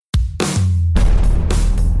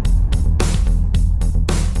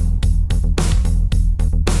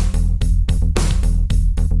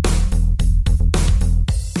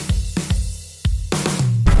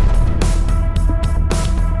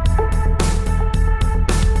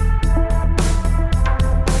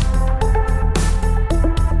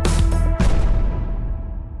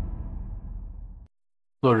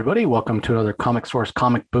everybody. Welcome to another Comic Source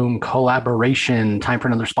Comic Boom collaboration. Time for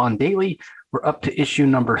another Spawn Daily. We're up to issue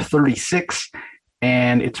number 36,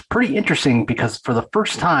 and it's pretty interesting because for the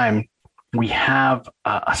first time, we have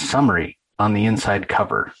a summary on the inside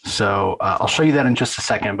cover. So I'll show you that in just a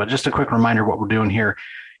second, but just a quick reminder what we're doing here.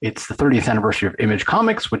 It's the 30th anniversary of Image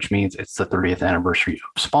Comics, which means it's the 30th anniversary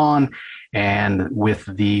of Spawn. And with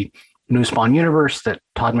the new Spawn universe that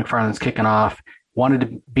Todd McFarlane's kicking off, wanted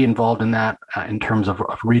to be involved in that in terms of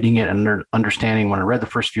reading it and understanding. When I read the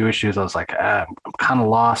first few issues, I was like, I'm kind of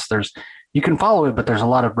lost. You can follow it, but there's a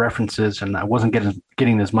lot of references, and I wasn't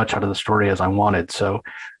getting as much out of the story as I wanted. So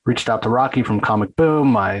reached out to Rocky from Comic Boom,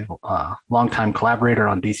 my longtime collaborator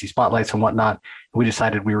on DC Spotlights and whatnot. We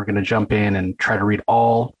decided we were going to jump in and try to read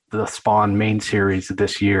all the Spawn main series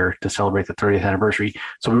this year to celebrate the 30th anniversary.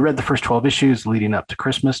 So we read the first 12 issues leading up to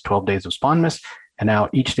Christmas, 12 Days of Spawnmas. And now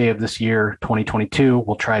each day of this year, 2022,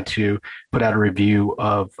 we'll try to put out a review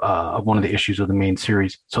of one of the issues of the main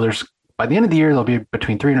series. So by the end of the year, there'll be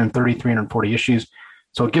between 330, 340 issues.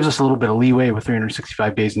 So it gives us a little bit of leeway with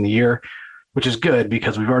 365 days in the year, which is good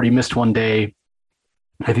because we've already missed one day.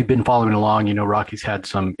 If you've been following along, you know Rocky's had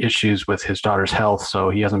some issues with his daughter's health,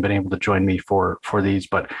 so he hasn't been able to join me for these.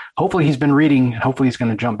 But hopefully he's been reading. Hopefully he's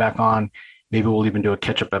going to jump back on. Maybe we'll even do a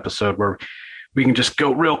catch-up episode where we can just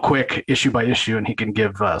go real quick, issue by issue, and he can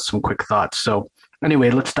give some quick thoughts. So anyway,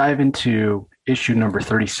 let's dive into issue number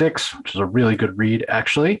 36, which is a really good read,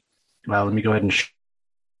 actually. Let me go ahead and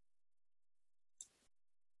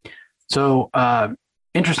So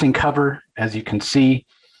interesting cover, as you can see.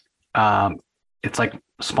 It's like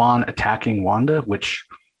Spawn attacking Wanda, which,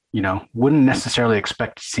 wouldn't necessarily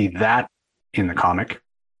expect to see that in the comic.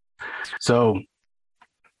 So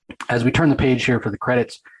as we turn the page here for the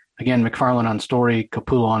credits, again, McFarlane on story,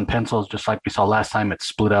 Capullo on pencils, just like we saw last time. It's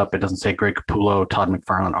split up. It doesn't say Greg Capullo, Todd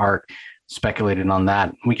McFarlane art. Speculated on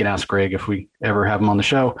that. We can ask Greg if we ever have him on the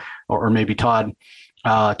show, or maybe Todd.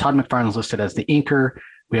 Todd McFarlane is listed as the inker.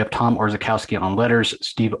 We have Tom Orzechowski on letters.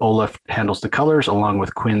 Steve Oliff handles the colors, along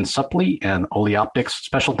with Quinn Suppley and Oli Optics.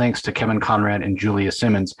 Special thanks to Kevin Conrad and Julia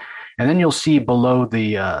Simmons. And then you'll see below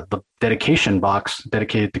the dedication box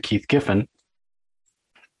dedicated to Keith Giffen,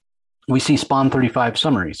 we see Spawn 35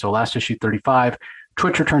 summary. So last issue 35,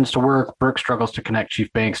 Twitch returns to work. Burke struggles to connect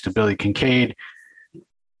Chief Banks to Billy Kincaid.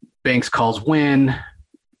 Banks calls Winn.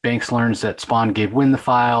 Banks learns that Spawn gave Winn the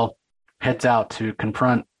file, heads out to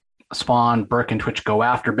confront Spawn. Burke and Twitch go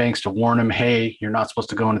after Banks to warn him, hey, you're not supposed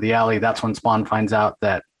to go into the alley. That's when Spawn finds out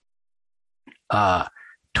that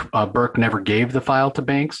Burke never gave the file to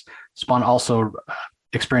Banks. Spawn also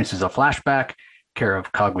experiences a flashback, care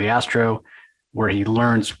of Cogliastro, where he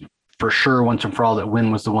learns for sure once and for all that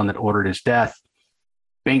Winn was the one that ordered his death.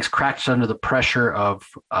 Banks cracks under the pressure of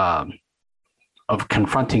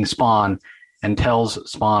confronting Spawn and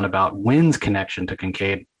tells Spawn about Winn's connection to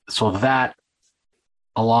Kincaid. So that,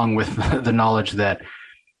 along with the knowledge that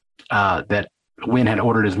Winn had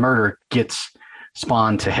ordered his murder, gets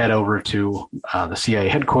Spawn to head over to the CIA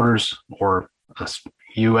headquarters, or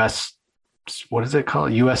U.S. what is it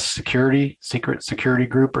called? U.S. Secret Security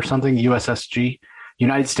Group or something? USSG,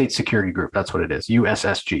 United States Security Group. That's what it is.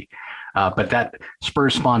 USSG. But that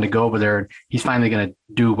spurs Spawn to go over there. He's finally going to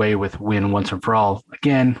do away with Winn once and for all.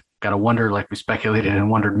 Again, got to wonder, like we speculated and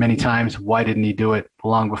wondered many times, why didn't he do it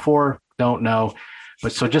long before? Don't know.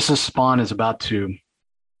 But so just as Spawn is about to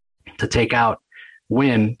take out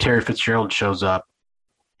Winn, Terry Fitzgerald shows up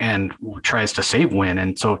and tries to save Winn.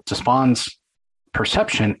 And so to Spawn's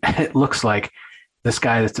perception, it looks like this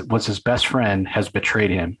guy that was his best friend has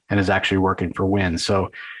betrayed him and is actually working for Winn.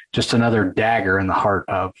 So just another dagger in the heart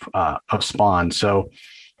of Spawn. So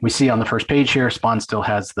we see on the first page here, Spawn still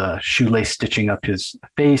has the shoelace stitching up his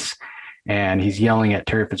face, and he's yelling at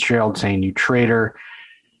Terry Fitzgerald saying, you traitor.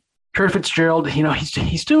 Terry Fitzgerald,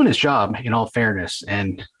 he's doing his job in all fairness,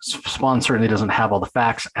 and Spawn certainly doesn't have all the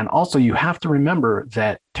facts. And also you have to remember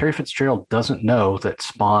that Terry Fitzgerald doesn't know that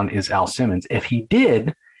Spawn is Al Simmons. If he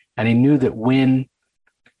did, and he knew that Winn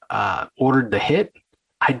ordered the hit,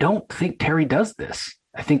 I don't think Terry does this.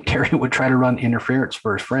 I think Terry would try to run interference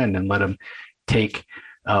for his friend and let him take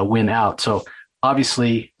Winn out. So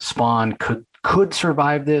obviously Spawn could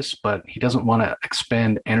survive this, but he doesn't want to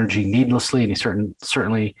expend energy needlessly. And he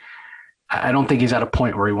certainly, I don't think he's at a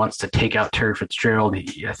point where he wants to take out Terry Fitzgerald.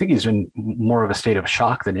 I think he's in more of a state of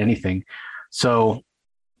shock than anything. So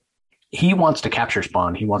he wants to capture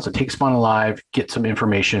Spawn. He wants to take Spawn alive, get some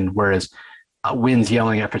information, whereas Winn's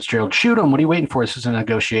yelling at Fitzgerald, shoot him. What are you waiting for? This is a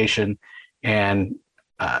negotiation. And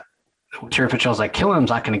Terry Fitzgerald's like, killing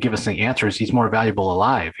him's not going to give us any answers. He's more valuable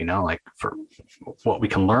alive, like for what we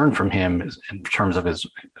can learn from him is in terms of his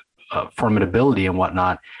formidability and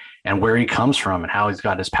whatnot, and where he comes from and how he's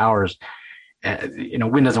got his powers.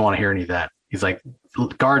 Winn doesn't want to hear any of that. He's like,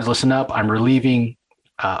 guards, listen up. I'm relieving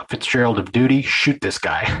Fitzgerald of duty. Shoot this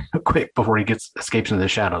guy quick before he escapes into the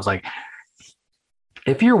shadows. Like,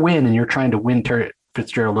 if you're Winn and you're trying to win Terry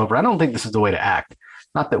Fitzgerald over, I don't think this is the way to act.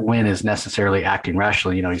 Not that Winn is necessarily acting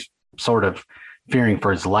rationally. He's sort of fearing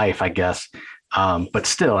for his life, I guess. But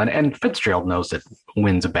still, and Fitzgerald knows that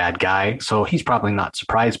Winn's a bad guy, so he's probably not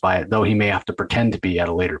surprised by it, though he may have to pretend to be at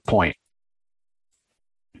a later point.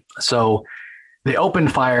 So they open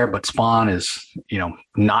fire, but Spawn is,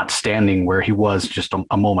 not standing where he was just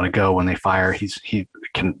a moment ago when they fire. He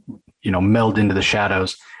can, meld into the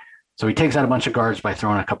shadows. So he takes out a bunch of guards by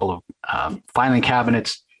throwing a couple of filing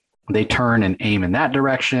cabinets. They turn and aim in that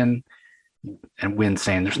direction. And Winn's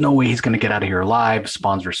saying, there's no way he's going to get out of here alive.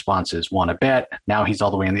 Spawn's response is, want to bet. Now he's all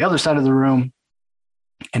the way on the other side of the room.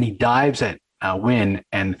 And he dives at Winn,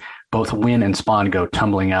 and both Winn and Spawn go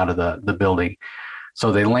tumbling out of the building.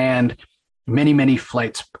 So they land many, many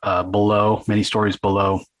flights below, many stories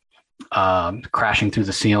below, crashing through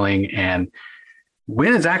the ceiling. And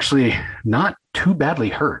Winn is actually not too badly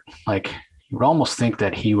hurt. Like, you would almost think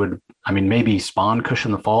that he would, maybe Spawn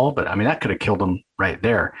cushioned the fall, but that could have killed him right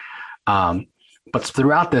there. But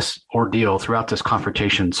throughout this ordeal, throughout this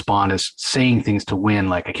confrontation, Spawn is saying things to Winn,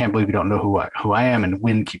 like, I can't believe you don't know who I am. And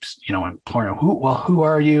Winn keeps, imploring, who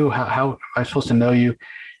are you? How am I supposed to know you?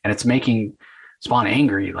 And it's making Spawn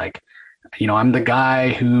angry. Like, I'm the guy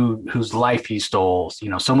whose life he stole,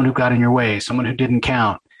 someone who got in your way, someone who didn't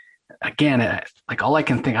count. Again, like, all I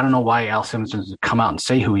can think, I don't know why Al Simmons has come out and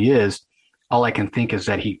say who he is. All I can think is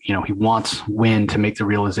that he wants Winn to make the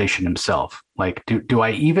realization himself. Like, do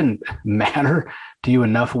I even matter to you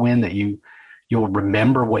enough, Winn, that you'll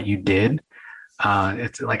remember what you did?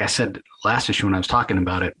 It's like I said last issue when I was talking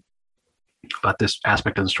about this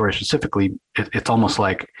aspect of the story specifically. It's almost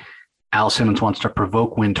like Al Simmons wants to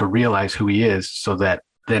provoke Winn to realize who he is, so that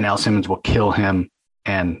then Al Simmons will kill him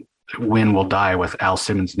and Winn will die with Al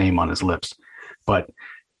Simmons' name on his lips. But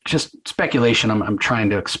just speculation. I'm trying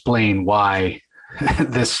to explain why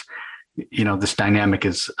this dynamic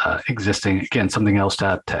is existing. Again, something else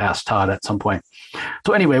to ask Todd at some point.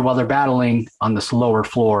 So anyway, while they're battling on this lower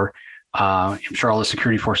floor, I'm sure all the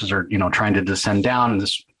security forces are, trying to descend down, and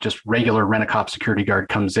this just regular rent-a-cop security guard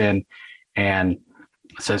comes in and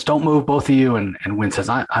says, don't move, both of you. And Winn says,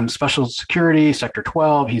 I'm special security, sector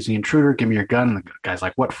 12. He's the intruder. Give me your gun. And the guy's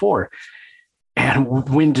like, what for? And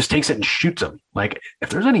Winn just takes it and shoots him. Like, if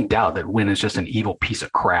there's any doubt that Winn is just an evil piece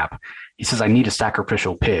of crap, he says, I need a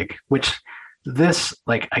sacrificial pig, which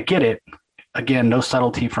I get it. Again, no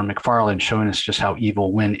subtlety from McFarlane showing us just how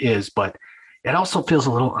evil Winn is, but it also feels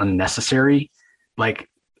a little unnecessary. Like,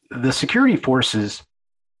 the security forces,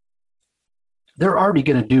 they're already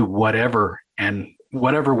going to do whatever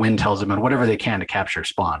Winn tells them and whatever they can to capture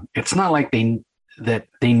Spawn. It's not like they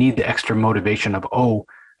need the extra motivation of,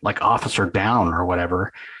 like, officer down or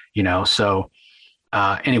whatever, So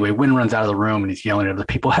anyway, Winn runs out of the room and he's yelling at the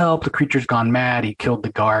people, help, the creature's gone mad. He killed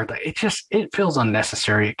the guard. Like, it feels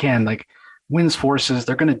unnecessary. Again, like, Winn's forces,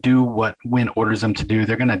 they're going to do what Winn orders them to do.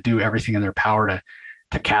 They're going to do everything in their power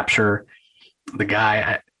to capture the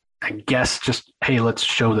guy. I guess just, hey, let's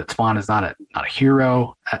show that Spawn is not a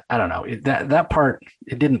hero. I don't know. That part,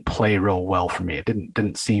 it didn't play real well for me. It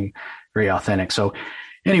didn't seem very authentic. So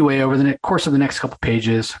anyway, over the course of the next couple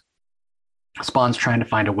pages, Spawn's trying to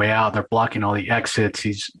find a way out. They're blocking all the exits.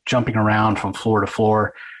 He's jumping around from floor to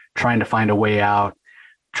floor, trying to find a way out,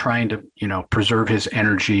 trying to, preserve his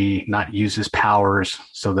energy, not use his powers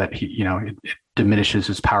so that he, it diminishes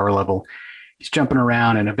his power level. He's jumping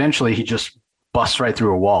around, and eventually he just busts right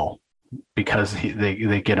through a wall because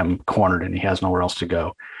they get him cornered and he has nowhere else to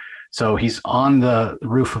go. So he's on the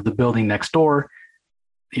roof of the building next door.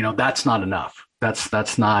 That's not enough.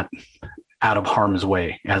 That's not out of harm's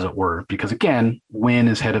way, as it were, because again, Winn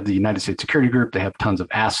is head of the United States Security Group. They have tons of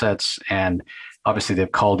assets, and obviously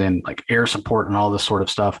they've called in like air support and all this sort of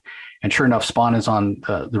stuff. And sure enough, Spawn is on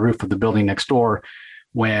the roof of the building next door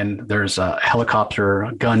when there's a helicopter,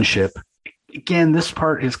 a gunship. Again, this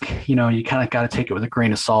part is, you kind of got to take it with a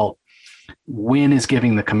grain of salt. Winn is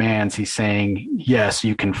giving the commands. He's saying, yes,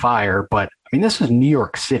 you can fire, but this is New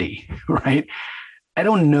York City, right? I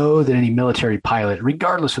don't know that any military pilot,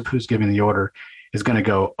 regardless of who's giving the order, is going to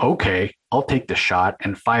go, okay, I'll take the shot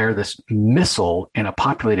and fire this missile in a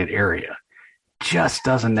populated area. Just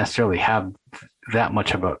doesn't necessarily have that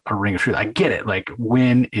much of a ring of truth. I get it. Like,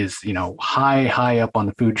 Winn is, high up on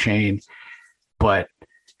the food chain, but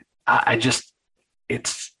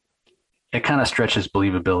it kind of stretches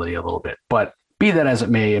believability a little bit. But be that as it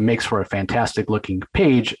may, it makes for a fantastic looking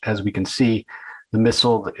page. As we can see, the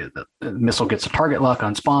missile gets a target lock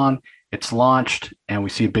on Spawn. It's launched, and we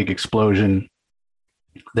see a big explosion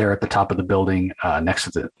there at the top of the building,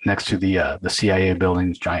 next to the CIA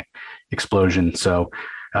building's giant explosion. So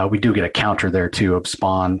we do get a counter there too of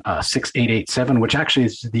Spawn 6887, which actually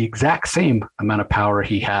is the exact same amount of power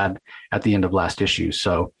he had at the end of last issue.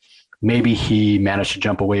 So maybe he managed to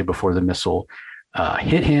jump away before the missile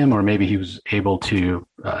hit him, or maybe he was able to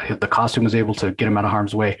the costume was able to get him out of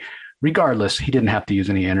harm's way. Regardless, he didn't have to use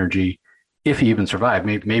any energy if he even survived.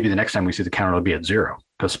 Maybe the next time we see the counter will be at 0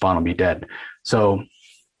 because Spawn will be dead. So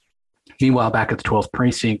meanwhile, back at the 12th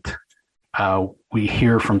precinct, we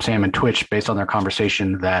hear from Sam and Twitch, based on their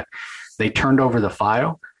conversation, that they turned over the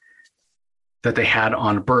file that they had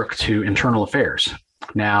on Burke to Internal Affairs.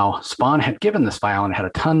 Now, Spawn had given this file and had a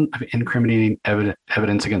ton of incriminating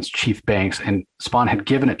evidence against Chief Banks, and Spawn had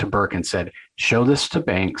given it to Burke and said, show this to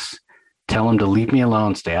Banks, tell him to leave me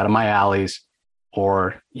alone, stay out of my alleys,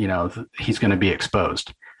 or, he's going to be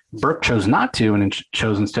exposed. Burke chose not to, and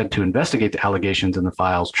chose instead to investigate the allegations in the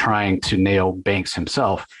files, trying to nail Banks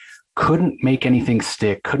himself. Couldn't make anything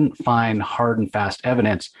stick, couldn't find hard and fast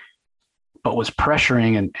evidence, but was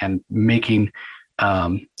pressuring and making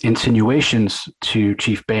insinuations to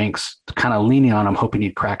Chief Banks, kind of leaning on him, hoping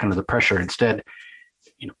he'd crack under the pressure. Instead,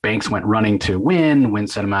 Banks went running to Winn. Winn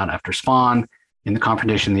sent him out after Spawn. In the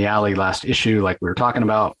confrontation in the alley last issue, like we were talking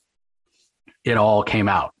about, it all came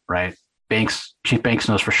out, right? Chief Banks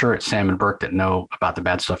knows for sure it's Sam and Burke that know about the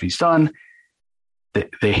bad stuff he's done.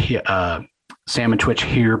 Sam and Twitch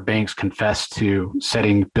hear Banks confess to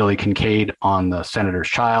setting Billy Kincaid on the senator's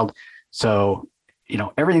child. So,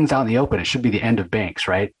 everything's out in the open. It should be the end of Banks,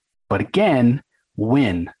 right? But again,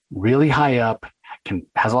 Winn, really high up,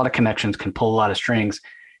 has a lot of connections, can pull a lot of strings.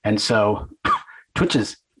 And so Twitch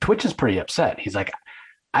is pretty upset. He's like,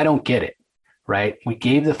 I don't get it, right? We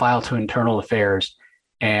gave the file to Internal Affairs,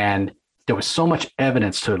 and there was so much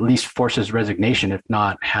evidence to at least force his resignation, if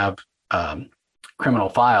not have criminal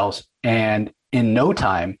files. And in no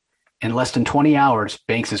time, in less than 20 hours,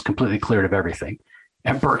 Banks is completely cleared of everything.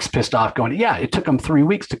 And Burke's pissed off going, yeah, it took him 3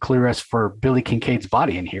 weeks to clear us for Billy Kincaid's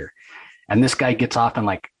body in here. And this guy gets off in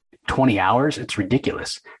like 20 hours. It's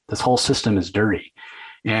ridiculous. This whole system is dirty.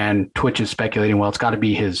 And Twitch is speculating, well, it's got to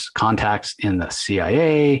be his contacts in the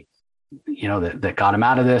CIA, that got him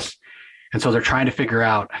out of this. And so they're trying to figure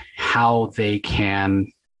out how they can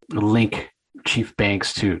link Chief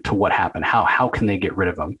Banks to what happened. How can they get rid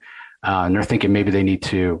of him? And they're thinking maybe they need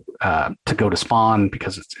to go to Spawn,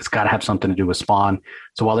 because it's got to have something to do with Spawn.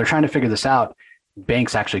 So while they're trying to figure this out,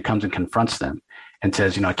 Banks actually comes and confronts them and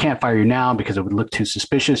says, I can't fire you now because it would look too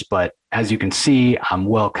suspicious. But as you can see, I'm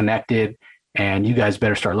well connected, and you guys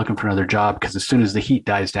better start looking for another job, because as soon as the heat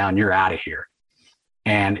dies down, you're out of here.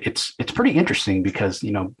 And it's pretty interesting because,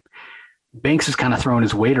 Banks is kind of throwing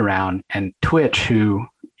his weight around, and Twitch, who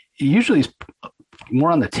usually is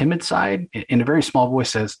more on the timid side, in a very small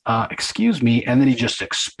voice says, excuse me. And then he just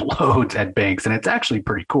explodes at Banks. And it's actually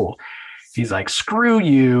pretty cool. He's like, screw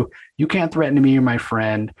you. You can't threaten me or my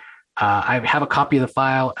friend. I have a copy of the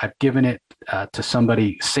file. I've given it to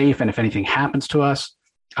somebody safe. And if anything happens to us,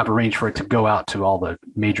 I've arranged for it to go out to all the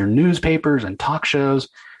major newspapers and talk shows.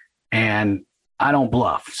 And I don't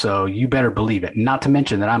bluff. So you better believe it. Not to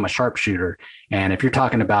mention that I'm a sharpshooter. And if you're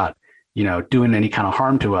talking about, doing any kind of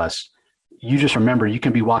harm to us, you just remember you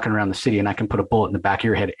can be walking around the city and I can put a bullet in the back of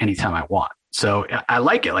your head anytime I want. So I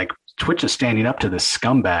like it. Like, Twitch is standing up to this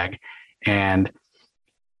scumbag, and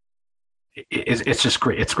it's just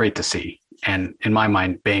great. It's great to see. And in my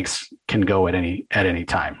mind, Banks can go at any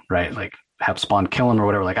time, right? Like, have Spawn kill him or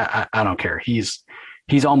whatever. Like, I don't care. He's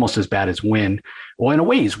almost as bad as Winn. Well, in a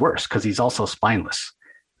way, he's worse because he's also spineless.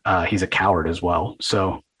 He's a coward as well.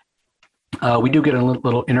 So we do get a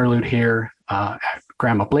little interlude here at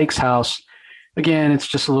Grandma Blake's house. Again, it's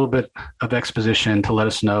just a little bit of exposition to let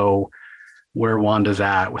us know where Wanda's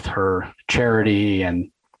at with her charity, and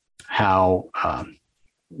how, a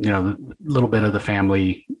little bit of the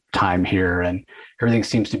family time here, and everything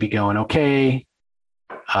seems to be going okay.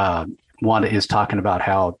 Wanda is talking about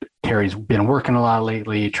how Terry's been working a lot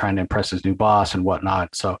lately, trying to impress his new boss and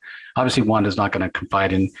whatnot. So obviously Wanda's not going to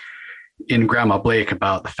confide in Grandma Blake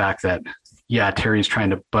about the fact that, yeah, Terry's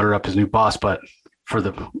trying to butter up his new boss, but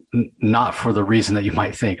not for the reason that you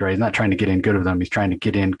might think, right? He's not trying to get in good with them. He's trying to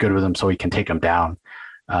get in good with them so he can take them down,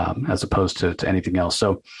 as opposed to anything else.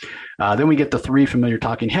 So then we get the 3 familiar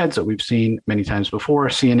talking heads that we've seen many times before: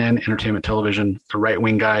 CNN, Entertainment Television, the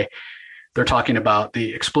right-wing guy. They're talking about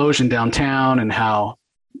the explosion downtown and how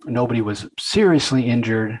nobody was seriously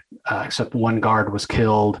injured, except one guard was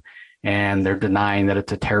killed. and they're denying that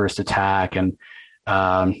it's a terrorist attack. And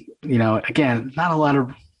again, not a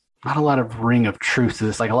lot of ring of truth to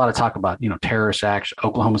this. Like a lot of talk about terrorist acts.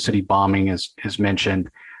 Oklahoma City bombing is mentioned,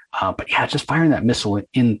 but yeah, just firing that missile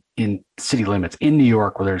in city limits in New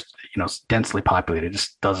York, where there's densely populated,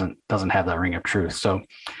 just doesn't have that ring of truth. So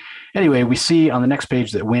anyway, we see on the next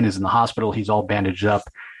page that Winn is in the hospital. He's all bandaged up.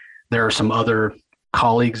 There are some other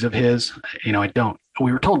colleagues of his.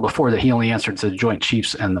 We were told before that he only answered to the Joint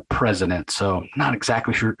Chiefs and the president. So not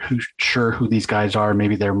exactly sure who these guys are.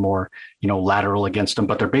 Maybe they're more, lateral against him,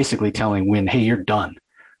 but they're basically telling Winn, hey, you're done,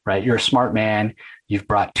 right? You're a smart man. You've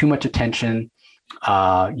brought too much attention.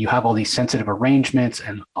 You have all these sensitive arrangements,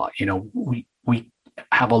 and, we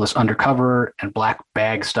have all this undercover and black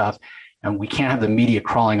bag stuff, and we can't have the media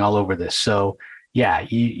crawling all over this. So yeah,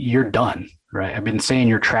 you're done. Right. I've been saying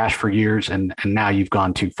you're trash for years, and now you've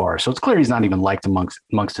gone too far. So it's clear he's not even liked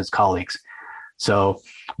amongst his colleagues. So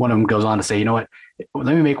one of them goes on to say, you know what,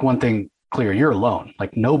 let me make one thing clear. You're alone.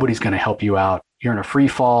 Like nobody's going to help you out. You're in a free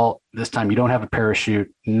fall. This time you don't have a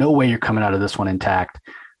parachute. No way you're coming out of this one intact.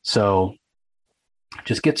 So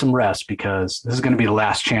just get some rest, because this is going to be the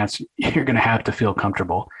last chance you're going to have to feel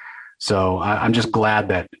comfortable. So I'm just glad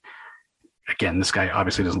that, again, this guy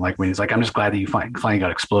obviously doesn't like Winn. He's like, I'm just glad that you finally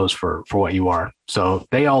got exposed for what you are. So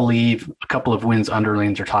they all leave. A couple of Winn's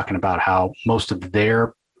underlings are talking about how most of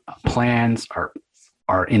their plans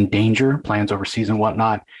are in danger, plans overseas and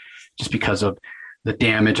whatnot, just because of the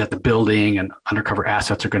damage at the building, and undercover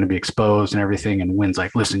assets are going to be exposed and everything. And Winn's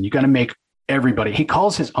like, listen, you got to make everybody. He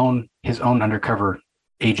calls his own undercover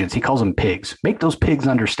agents, he calls them pigs. Make those pigs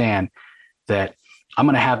understand that I'm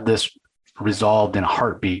going to have this resolved in a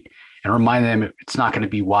heartbeat, and remind them it's not going to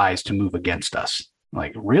be wise to move against us.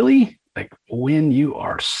 Like, really? Like, Winn, you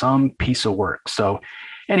are some piece of work. So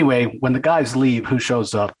anyway, when the guys leave, who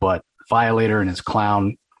shows up but Violator and his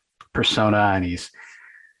clown persona, and he's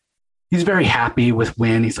very happy with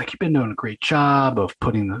Winn. He's like, you've been doing a great job of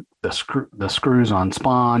putting the screws on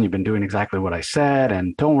Spawn. You've been doing exactly what I said,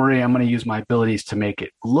 and don't worry, I'm going to use my abilities to make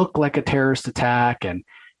it look like a terrorist attack, and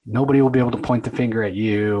nobody will be able to point the finger at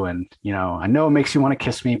you. And, I know it makes you want to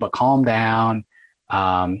kiss me, but calm down.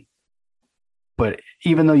 But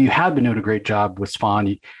even though you have been doing a great job with Spawn,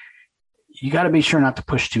 you got to be sure not to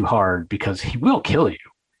push too hard, because he will kill you.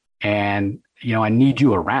 And, I need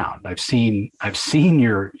you around. I've seen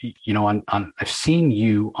your, I've seen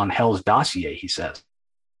you on Hell's dossier, he says.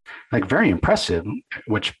 Like, very impressive,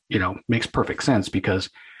 which, makes perfect sense, because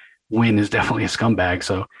Winn is definitely a scumbag.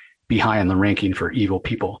 So be high in the ranking for evil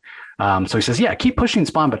people. So he says, yeah, keep pushing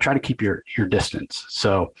Spawn, but try to keep your distance.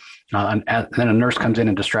 So and then a nurse comes in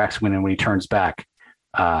and distracts Winn, and when he turns back,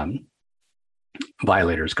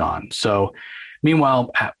 Violator's gone. So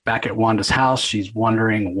meanwhile, back at Wanda's house, she's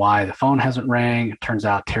wondering why the phone hasn't rang. It turns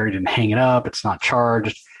out Terry didn't hang it up. It's not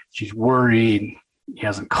charged. She's worried. He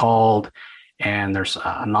hasn't called. And there's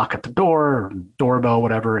a knock at the door, doorbell,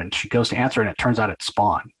 whatever, and she goes to answer, and it turns out it's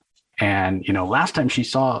Spawn. And, last time she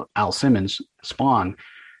saw Al Simmons, Spawn,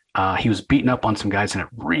 he was beating up on some guys, and it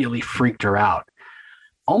really freaked her out.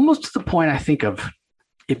 Almost to the point, I think, of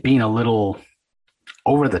it being a little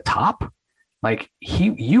over the top. Like,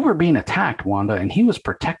 you were being attacked, Wanda, and he was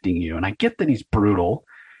protecting you. And I get that he's brutal,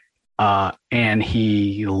 and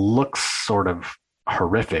he looks sort of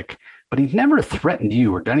horrific, but he's never threatened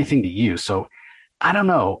you or done anything to you. So I don't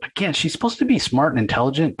know. Again, she's supposed to be smart and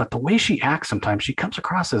intelligent, but the way she acts sometimes, she comes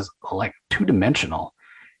across as like two-dimensional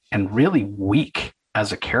and really weak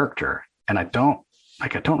as a character. And I don't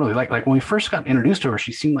really like when we first got introduced to her,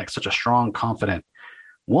 she seemed like such a strong, confident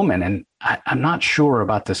woman. And I'm not sure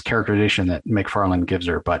about this characterization that McFarlane gives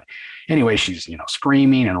her. But anyway, she's,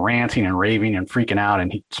 screaming and ranting and raving and freaking out.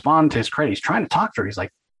 And Spawn, to his credit, he's trying to talk to her. He's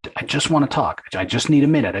like, I just want to talk. I just need a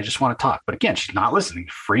minute. I just want to talk. But again, she's not listening,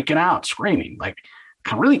 freaking out, screaming, like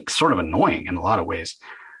really sort of annoying in a lot of ways.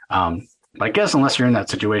 But I guess unless you're in that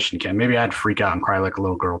situation, Ken, maybe I'd freak out and cry like a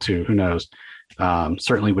little girl too. Who knows?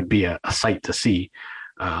 Certainly would be a sight to see.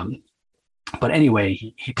 But anyway,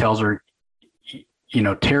 he tells her,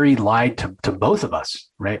 Terry lied to both of us,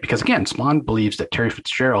 right? Because again, Spawn believes that Terry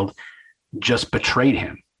Fitzgerald just betrayed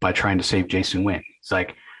him by trying to save Jason Winn. It's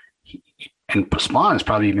like, and Spawn is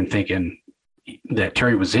probably even thinking that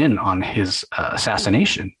Terry was in on his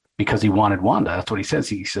assassination because he wanted Wanda. That's what he says.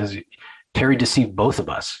 He says, Terry deceived both of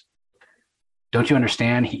us. Don't you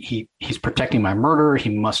understand? He's protecting my murderer. He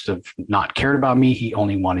must have not cared about me. He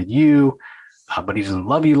only wanted you, but he doesn't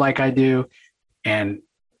love you like I do. And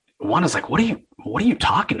Wanda's like, what are you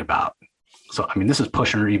talking about? So, I mean, this is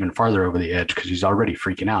pushing her even farther over the edge because she's already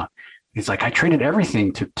freaking out. He's like, I traded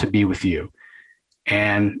everything to be with you.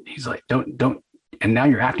 And he's like, don't, and now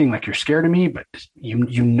you're acting like you're scared of me, but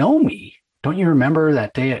you know me. Don't you remember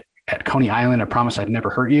that day at Coney Island? I promised I'd never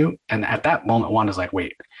hurt you. And at that moment, Wanda's like,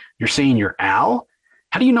 wait, you're saying you're Al?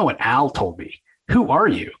 How do you know what Al told me? Who are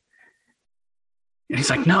you? And he's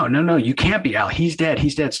like, no, you can't be Al. He's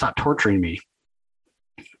dead. Stop torturing me.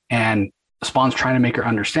 And Spawn's trying to make her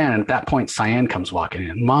understand. And at that point, Cyan comes walking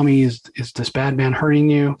in. Mommy, is this bad man hurting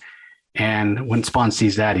you? And when Spawn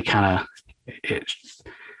sees that, he kind of,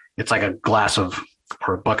 it's like a glass of,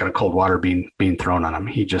 or a bucket of cold water being thrown on him.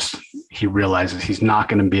 He realizes he's not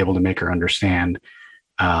going to be able to make her understand.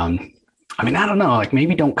 I mean, I don't know, like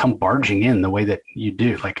maybe don't come barging in the way that you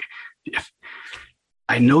do. Like, if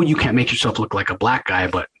I know you can't make yourself look like a black guy,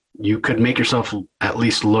 but you could make yourself at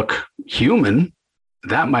least look human.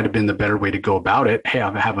 That might have been the better way to go about it. Hey,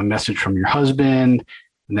 I have a message from your husband,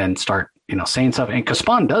 and then start, saying stuff. And because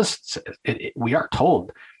Spawn does, we are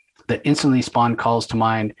told that instantly Spawn calls to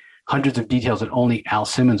mind hundreds of details that only Al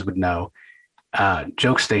Simmons would know,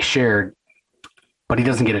 jokes they shared, but he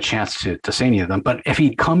doesn't get a chance to say any of them. But if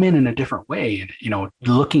he'd come in a different way,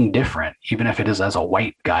 looking different, even if it is as a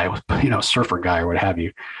white guy, surfer guy or what have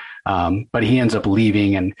you, but he ends up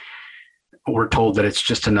leaving, and we're told that it's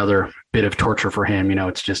just another bit of torture for him.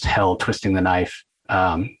 It's just hell twisting the knife.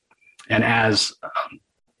 And as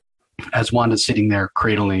Wanda's sitting there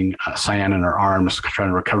cradling Cyan in her arms, trying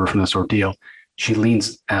to recover from this ordeal, she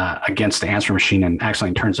leans against the answer machine and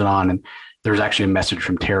accidentally turns it on. And there's actually a message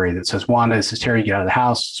from Terry that says, Wanda, this is Terry, get out of the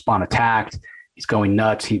house. Spawn attacked. He's going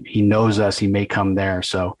nuts. He knows us. He may come there.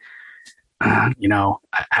 So, I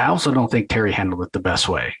also don't think Terry handled it the best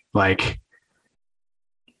way. Like,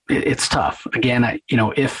 it's tough. Again,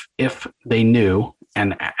 if they knew,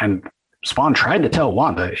 and Spawn tried to tell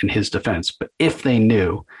Wanda in his defense, but if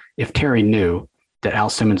Terry knew that Al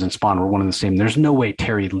Simmons and Spawn were one and the same, there's no way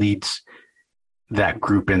Terry leads that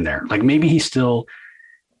group in there. Like, maybe he still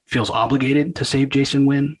feels obligated to save Jason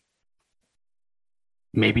Winn.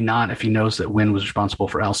 Maybe not if he knows that Winn was responsible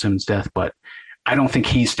for Al Simmons' death, but I don't think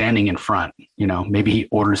he's standing in front. Maybe he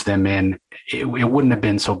orders them in. It wouldn't have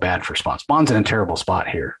been so bad for Spawn. Spawn's in a terrible spot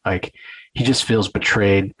here. Like, he just feels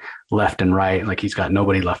betrayed left and right. Like, he's got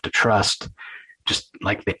nobody left to trust. Just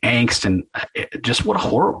like the angst, and just what a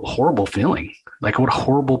horrible feeling. Like, what a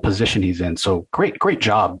horrible position he's in. So great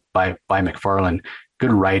job by McFarlane.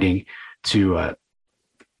 Good writing to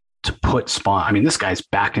put Spawn. I mean, this guy's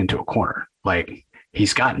backed into a corner. Like,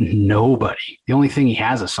 he's got nobody. The only thing he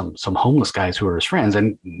has is some homeless guys who are his friends.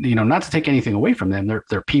 And, not to take anything away from them.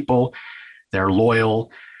 They're people. They're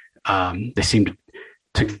loyal. They seem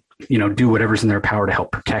to do whatever's in their power to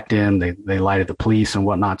help protect him. They lie to the police and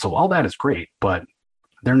whatnot. So all that is great, but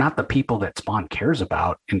they're not the people that Spawn cares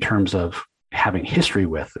about in terms of having history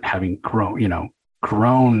with, having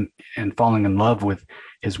grown and falling in love with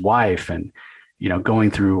his wife, and,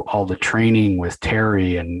 going through all the training with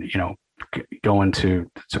Terry, and, going to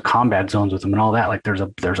combat zones with him and all that. Like,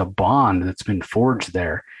 there's a bond that's been forged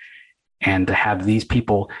there. And to have these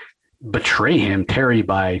people betray him, Terry,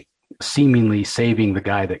 by seemingly saving the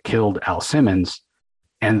guy that killed Al Simmons,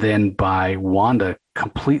 and then by Wanda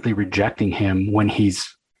completely rejecting him when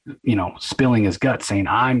he's, spilling his guts, saying,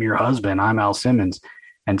 I'm your husband, I'm Al Simmons,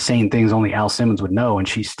 and saying things only Al Simmons would know, and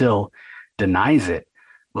she still denies it.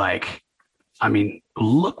 Like, I mean,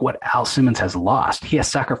 look what Al Simmons has lost. He has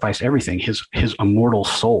sacrificed everything, his immortal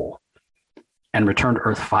soul, and returned to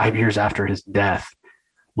Earth 5 years after his death,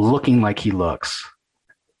 looking like he looks,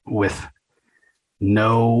 with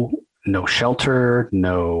no shelter,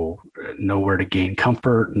 nowhere to gain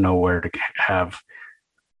comfort, nowhere to have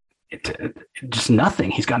just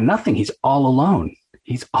nothing. He's got nothing. He's all alone.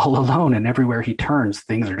 And everywhere he turns,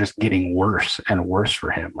 things are just getting worse and worse for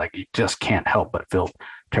him. Like, you just can't help but feel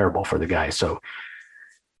terrible for the guy. So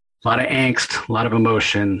a lot of angst, a lot of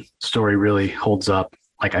emotion. Story really holds up.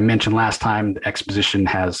 Like I mentioned last time, the exposition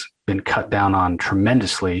has been cut down on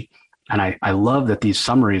tremendously. And I love that these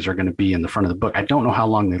summaries are going to be in the front of the book. I don't know how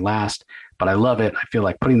long they last, but I love it. I feel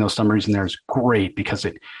like putting those summaries in there is great, because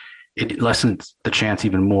it lessens the chance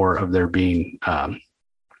even more of there being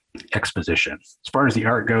exposition. As far as the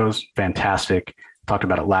art goes, fantastic. Talked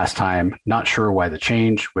about it last time. Not sure why the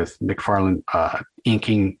change with McFarlane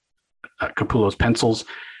inking Capullo's pencils.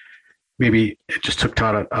 Maybe it just took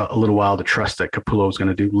Todd a little while to trust that Capullo was going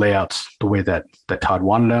to do layouts the way that Todd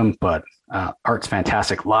wanted them, but art's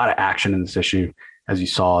fantastic. A lot of action in this issue, as you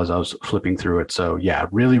saw as I was flipping through it. So yeah,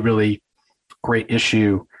 really, really great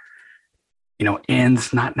issue.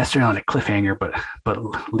 Ends not necessarily on a cliffhanger,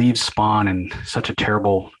 but leaves Spawn in such a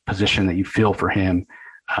terrible position that you feel for him.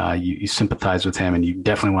 You sympathize with him, and you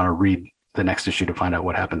definitely want to read the next issue to find out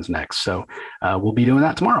what happens next. So we'll be doing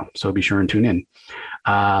that tomorrow. So be sure and tune in.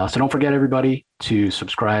 So don't forget, everybody, to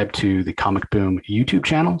subscribe to the Comic Boom YouTube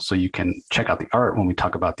channel so you can check out the art when we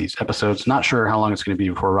talk about these episodes. Not sure how long it's going to be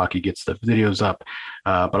before Rocky gets the videos up,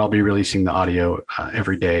 but I'll be releasing the audio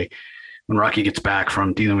every day. When Rocky gets back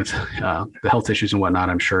from dealing with the health issues and whatnot,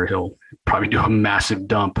 I'm sure he'll probably do a massive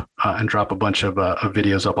dump and drop a bunch of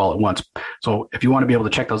videos up all at once. So if you want to be able to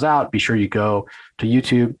check those out, be sure you go to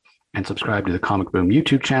YouTube and subscribe to the Comic Boom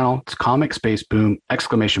YouTube channel. It's Comic Space Boom !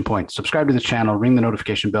 Subscribe to the channel, ring the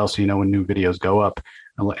notification bell so you know when new videos go up,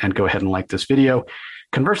 and go ahead and like this video.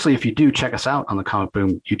 Conversely, if you do check us out on the Comic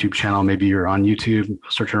Boom YouTube channel, maybe you're on YouTube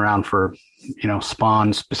searching around for,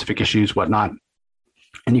 Spawn specific issues, whatnot,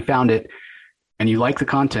 and you found it and you like the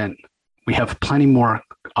content, we have plenty more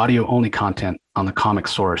audio only content on the Comic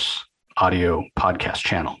Source audio podcast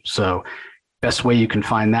channel. So best way you can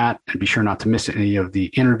find that, and be sure not to miss any of the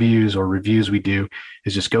interviews or reviews we do,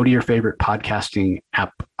 is just go to your favorite podcasting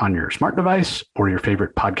app on your smart device or your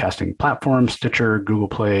favorite podcasting platform, Stitcher, Google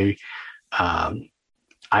Play,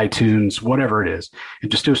 iTunes, whatever it is,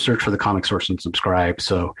 and just do a search for the Comic Source and subscribe.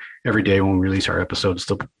 So every day when we release our episodes,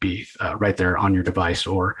 they'll be right there on your device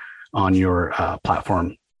or on your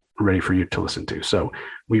platform, ready for you to listen to. So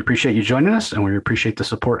we appreciate you joining us, and we appreciate the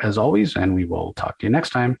support as always, and we will talk to you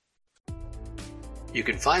next time. You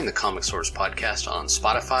can find the Comic Source podcast on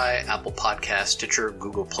Spotify, Apple Podcasts, Stitcher,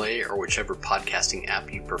 Google Play, or whichever podcasting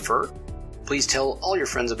app you prefer. Please tell all your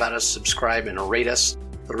friends about us, subscribe, and rate us.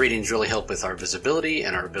 The ratings really help with our visibility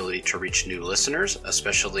and our ability to reach new listeners,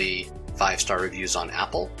 especially 5-star reviews on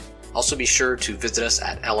Apple. Also be sure to visit us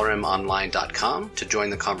at lrmonline.com to join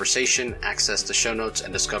the conversation, access the show notes,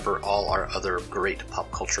 and discover all our other great pop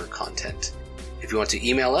culture content. If you want to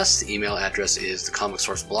email us, the email address is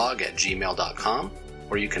thecomicsourceblog@gmail.com,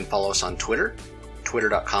 or you can follow us on Twitter,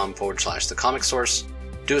 twitter.com/thecomicsource.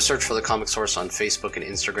 Do a search for The Comic Source on Facebook and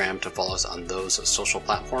Instagram to follow us on those social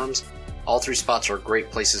platforms. All 3 spots are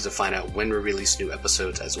great places to find out when we release new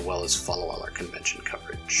episodes, as well as follow all our convention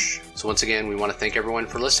coverage. So once again, we want to thank everyone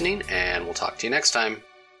for listening, and we'll talk to you next time.